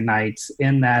Marcionites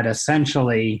in that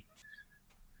essentially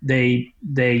they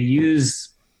use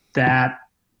that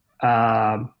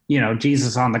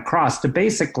Jesus on the cross to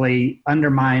basically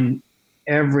undermine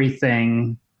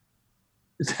everything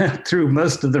through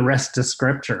most of the rest of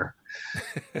Scripture.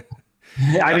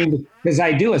 I mean, because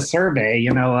I do a survey,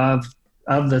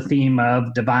 of the theme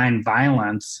of divine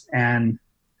violence, and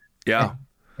there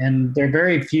are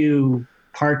very few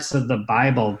parts of the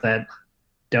Bible that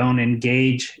don't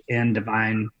engage in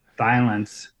divine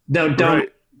violence. Don't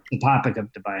the topic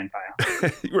of divine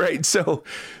violence. Right. So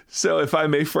if I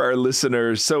may, for our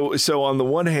listeners, so on the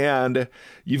one hand,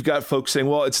 you've got folks saying,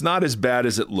 well, it's not as bad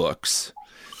as it looks.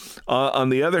 On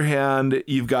the other hand,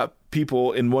 you've got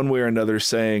people in one way or another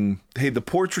saying, hey, the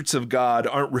portraits of God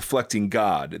aren't reflecting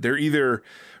God. They're either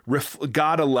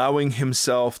God allowing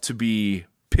himself to be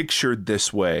pictured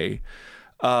this way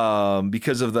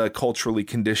because of the culturally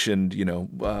conditioned,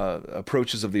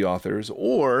 approaches of the authors,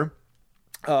 or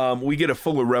we get a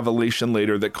fuller revelation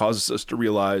later that causes us to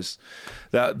realize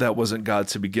that that wasn't God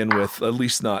to begin with, at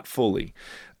least not fully.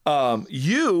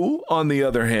 You, on the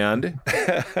other hand,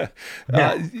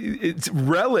 it's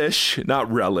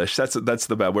not relish. That's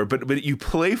the bad word, but you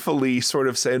playfully sort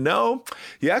of say, no,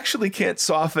 you actually can't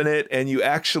soften it, and you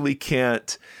actually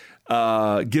can't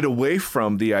get away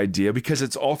from the idea because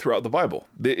it's all throughout the Bible.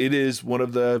 It is one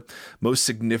of the most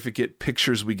significant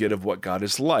pictures we get of what God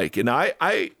is like. And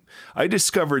I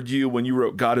discovered you when you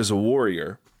wrote God is a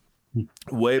Warrior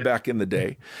way back in the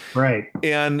day. Right.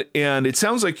 And it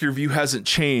sounds like your view hasn't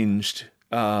changed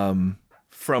from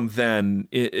then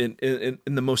in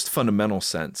the most fundamental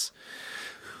sense.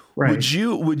 Right.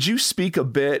 Would you speak a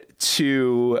bit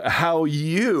to how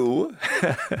you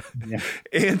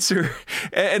answer?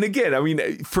 And again, I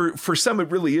mean, for some, it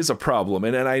really is a problem.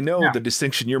 And I know the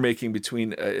distinction you're making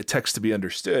between a text to be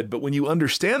understood, but when you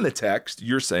understand the text,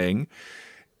 you're saying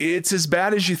it's as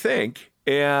bad as you think.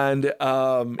 And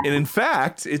in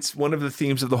fact, it's one of the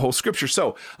themes of the whole Scripture.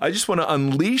 So I just want to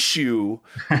unleash you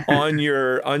on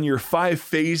your 5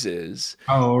 phases.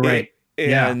 Oh, right.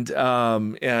 And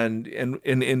kind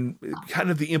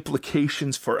of the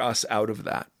implications for us out of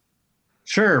that.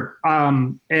 Sure.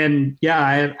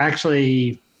 I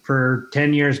actually, for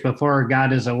 10 years before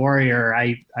God is a Warrior,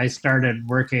 I started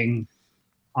working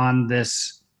on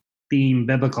this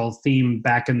biblical theme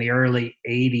back in the early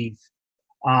 80s.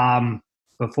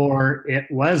 Before it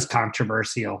was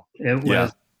controversial. It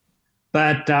was,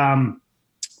 but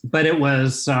it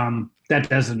was, that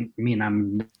doesn't mean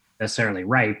I'm necessarily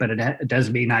right, but it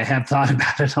does mean I have thought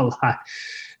about it a lot.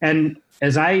 And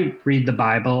as I read the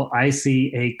Bible, I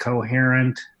see a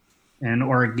coherent and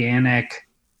organic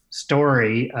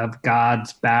story of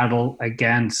God's battle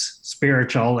against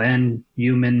spiritual and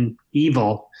human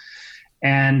evil.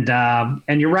 And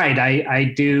you're right. I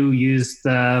do use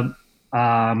the,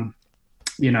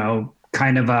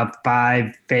 kind of a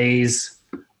 5-phase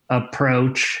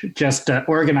approach just to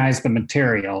organize the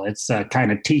material. It's a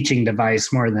kind of teaching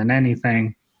device more than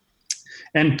anything.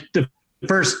 And the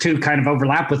first 2 kind of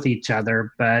overlap with each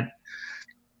other, but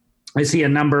I see a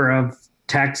number of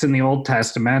texts in the Old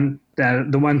Testament,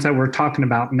 that the ones that we're talking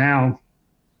about now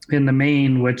in the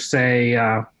main, which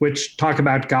talk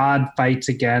about God fights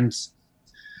against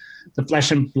the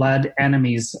flesh and blood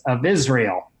enemies of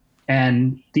Israel.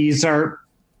 And these are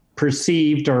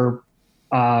perceived, or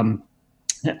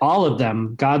all of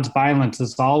them, God's violence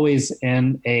is always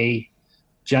in a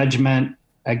judgment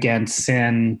against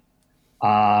sin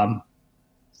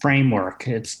framework.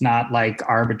 It's not like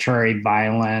arbitrary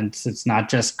violence. It's not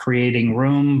just creating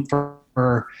room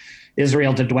for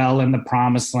Israel to dwell in the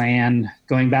promised land.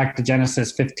 Going back to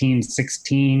Genesis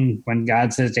 15:16, when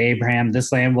God says to Abraham,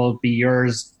 this land will be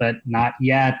yours, but not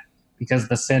yet, because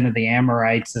the sin of the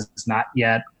Amorites is not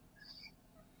yet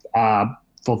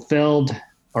fulfilled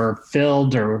or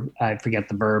filled, or I forget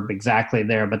the verb exactly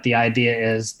there, but the idea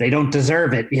is they don't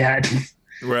deserve it yet.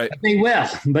 Right.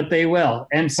 But they will.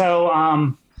 And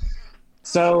so,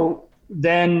 so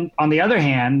then on the other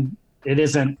hand, it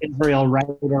isn't Israel right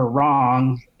or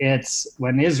wrong. It's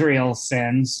when Israel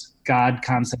sins, God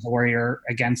comes as a warrior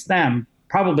against them,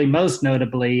 probably most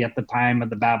notably at the time of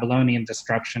the Babylonian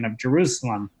destruction of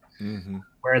Jerusalem,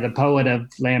 where the poet of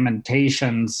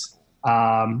Lamentations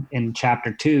in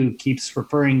chapter 2 keeps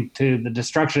referring to the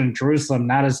destruction of Jerusalem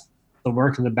not as the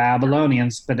work of the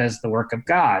Babylonians, but as the work of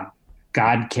God.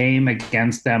 God came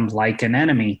against them like an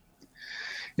enemy.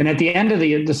 And at the end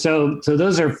of so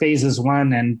those are phases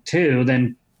 1 and 2.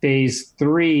 Then phase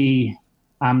 3,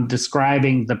 I'm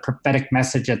describing the prophetic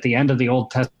message at the end of the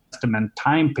Old Testament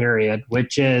time period,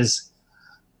 which is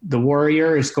the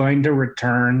warrior is going to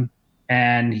return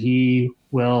and he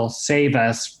will save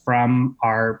us from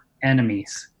our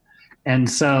enemies. And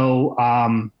so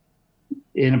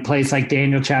in a place like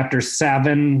Daniel chapter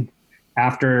 7,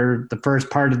 after the first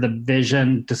part of the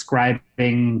vision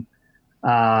describing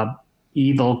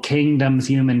evil kingdoms,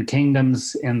 human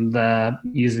kingdoms,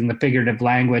 using the figurative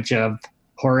language of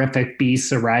horrific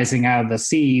beasts arising out of the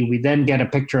sea, we then get a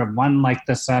picture of one like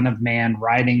the Son of Man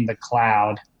riding the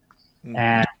cloud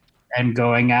and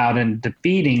going out and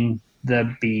defeating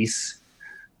the beasts.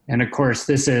 And of course,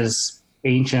 this is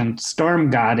ancient storm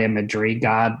god imagery,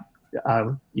 God,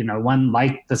 one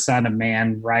like the Son of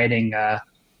Man riding a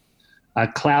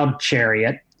cloud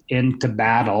chariot into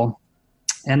battle.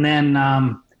 And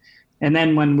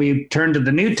then when we turn to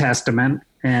the New Testament,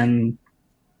 and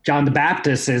John the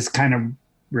Baptist is kind of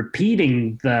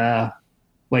repeating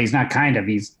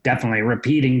he's definitely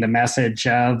repeating the message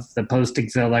of the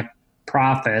post-exilic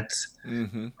prophets.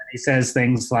 He says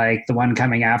things like, the one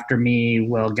coming after me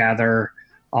will gather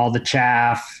all the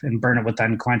chaff and burn it with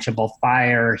unquenchable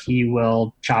fire. He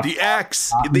will chop the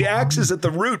axe. The axe is at the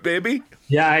root, baby.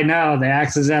 Yeah, I know. The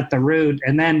axe is at the root.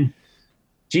 And then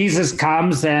Jesus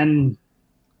comes and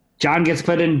John gets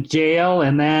put in jail,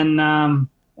 and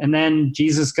then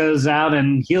Jesus goes out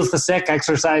and heals the sick,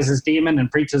 exorcises demon,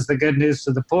 and preaches the good news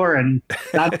to the poor. And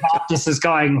John the Baptist is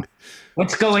going,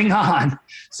 what's going on?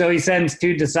 So he sends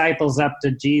 2 disciples up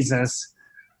to Jesus.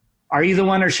 Are you the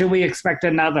one, or should we expect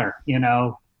another?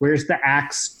 Where's the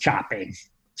axe chopping,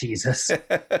 Jesus?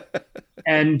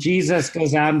 And Jesus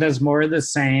goes out and does more of the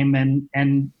same.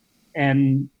 And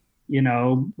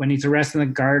when he's arrested in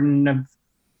the Garden of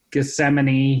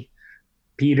Gethsemane,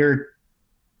 Peter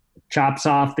chops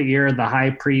off the ear of the high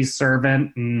priest's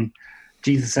servant, and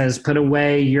Jesus says, put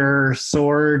away your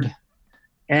sword.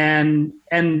 And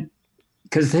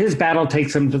because his battle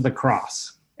takes him to the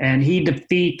cross, and he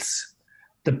defeats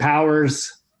the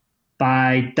powers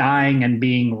by dying and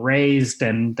being raised.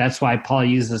 And that's why Paul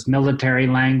uses military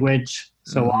language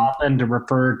so often to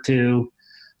refer to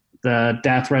the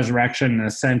death, resurrection, and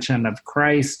ascension of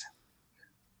Christ.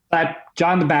 But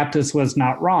John the Baptist was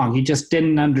not wrong. He just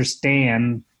didn't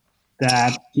understand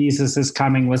that Jesus'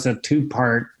 coming was a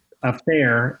 2-part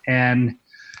affair. And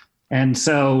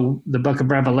so the book of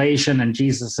Revelation and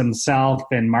Jesus himself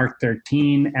in Mark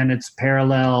 13 and its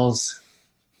parallels,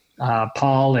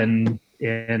 Paul in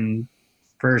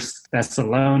First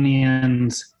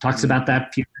Thessalonians talks about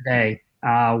that future day,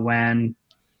 when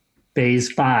phase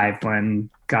 5, when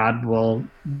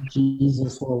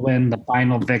Jesus will win the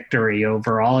final victory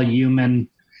over all human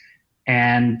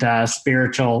and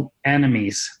spiritual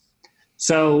enemies.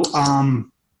 So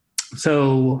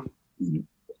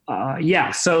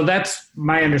that's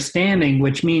my understanding,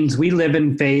 which means we live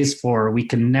in phase 4. We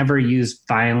can never use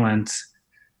violence,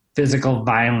 physical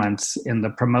violence, in the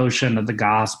promotion of the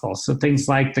gospel. So things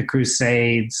like the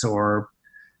Crusades or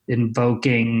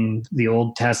invoking the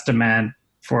Old Testament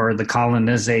for the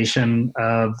colonization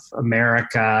of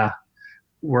America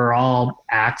were all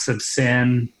acts of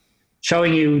sin,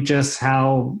 showing you just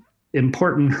how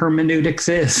important hermeneutics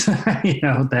is,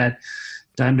 that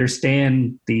to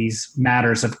understand these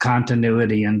matters of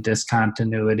continuity and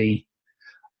discontinuity.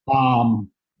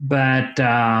 But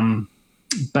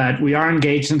we are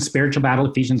engaged in spiritual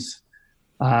battle, Ephesians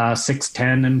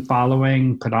 6:10 and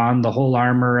following, put on the whole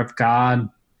armor of God.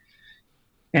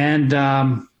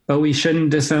 But we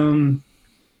shouldn't disown,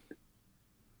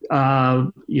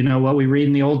 what we read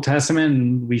in the Old Testament,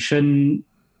 and we shouldn't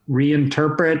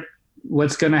reinterpret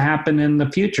what's going to happen in the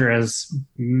future, as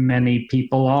many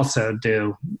people also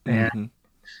do.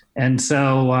 And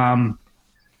so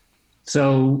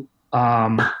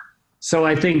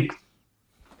I think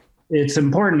it's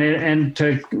important and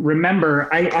to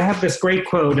remember, I have this great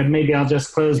quote, and maybe I'll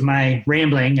just close my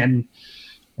rambling. And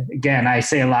again, I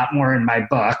say a lot more in my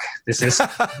book. This is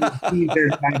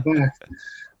my book.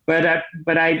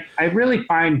 But I really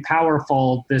find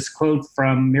powerful this quote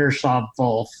from Miroslav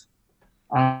Volf,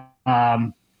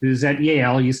 who's at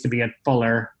Yale, used to be at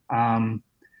Fuller.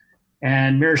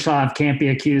 And Miroslav can't be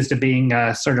accused of being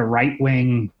a sort of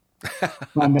right-wing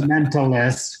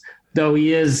fundamentalist, though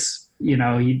he is,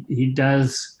 he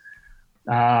does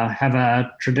have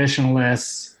a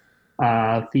traditionalist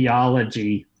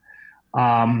theology.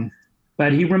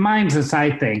 But he reminds us,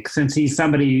 I think, since he's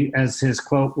somebody, as his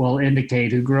quote will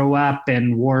indicate, who grew up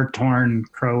in war-torn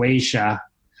Croatia,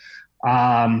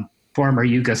 former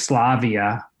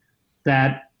Yugoslavia,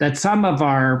 that some of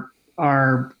our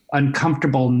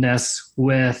uncomfortableness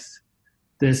with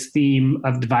this theme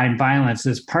of divine violence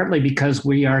is partly because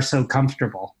we are so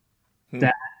comfortable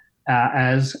that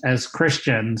as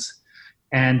Christians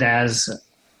and as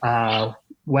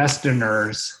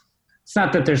Westerners, it's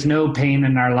not that there's no pain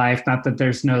in our life, not that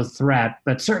there's no threat,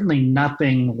 but certainly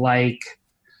nothing like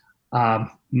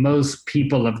most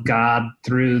people of God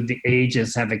through the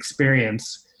ages have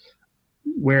experienced,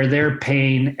 where their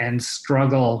pain and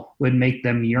struggle would make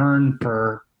them yearn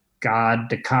for God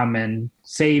to come and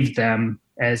save them,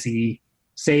 as he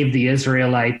saved the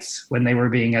Israelites when they were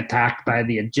being attacked by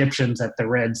the Egyptians at the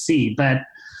Red Sea. But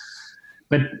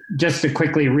just to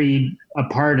quickly read a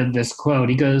part of this quote,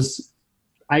 he goes,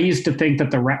 "I used to think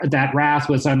that that wrath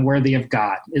was unworthy of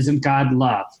God. Isn't God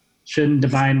love? Shouldn't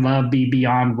divine love be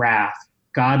beyond wrath?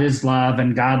 God is love,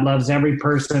 and God loves every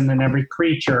person and every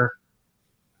creature.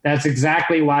 That's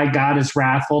exactly why God is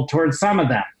wrathful towards some of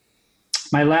them.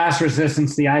 My last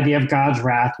resistance to the idea of God's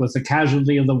wrath was a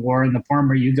casualty of the war in the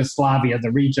former Yugoslavia,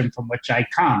 the region from which I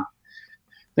come."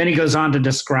 Then he goes on to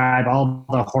describe all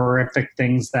the horrific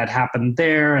things that happened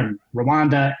there and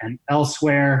Rwanda and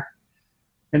elsewhere.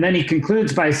 And then he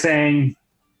concludes by saying,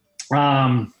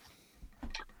 how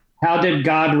did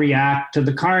God react to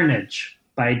the carnage?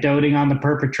 By doting on the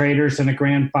perpetrators in a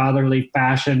grandfatherly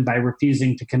fashion, by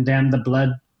refusing to condemn the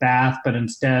bloodbath, but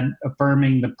instead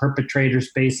affirming the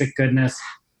perpetrators' basic goodness.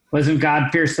 Wasn't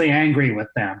God fiercely angry with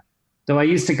them? Though I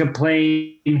used to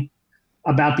complain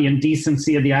about the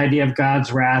indecency of the idea of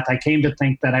God's wrath, I came to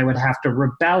think that I would have to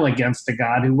rebel against a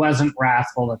God who wasn't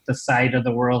wrathful at the sight of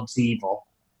the world's evil.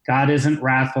 God isn't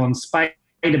wrathful in spite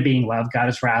of being love. God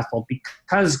is wrathful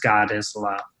because God is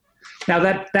love. Now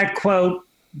that quote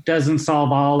doesn't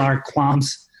solve all our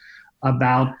qualms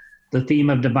about the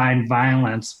theme of divine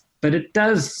violence, but it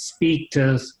does speak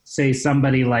to, say,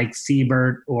 somebody like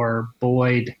Siebert or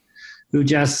Boyd, who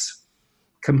just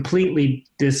completely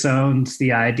disowns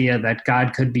the idea that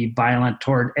God could be violent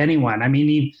toward anyone. I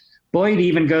mean, Boyd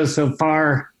even goes so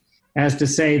far as to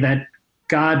say that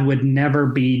God would never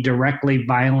be directly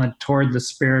violent toward the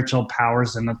spiritual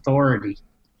powers and authority.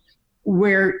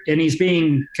 And he's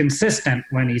being consistent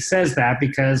when he says that,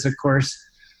 because, of course,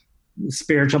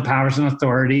 spiritual powers and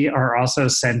authority are also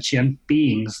sentient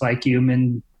beings like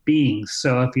human beings.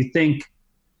 So if you think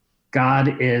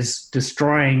God is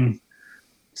destroying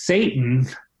Satan,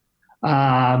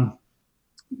 then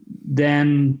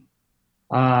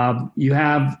you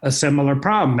have a similar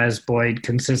problem, as Boyd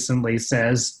consistently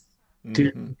says,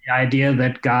 to the idea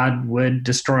that God would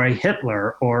destroy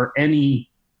Hitler or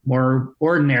any more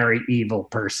ordinary evil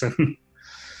person.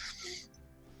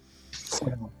 So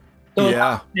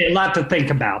yeah, a lot to think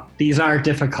about. These are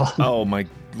difficult. Oh my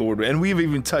Lord. And we've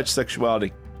even touched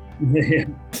sexuality.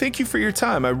 Thank you for your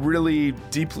time. I really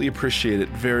deeply appreciate it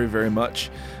very, very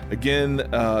much. Again,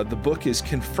 the book is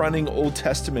Confronting Old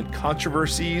Testament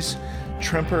Controversies.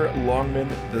 Tremper Longman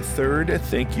III,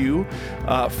 thank you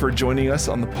for joining us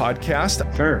on the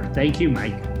podcast. Sure. Thank you,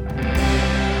 Mike.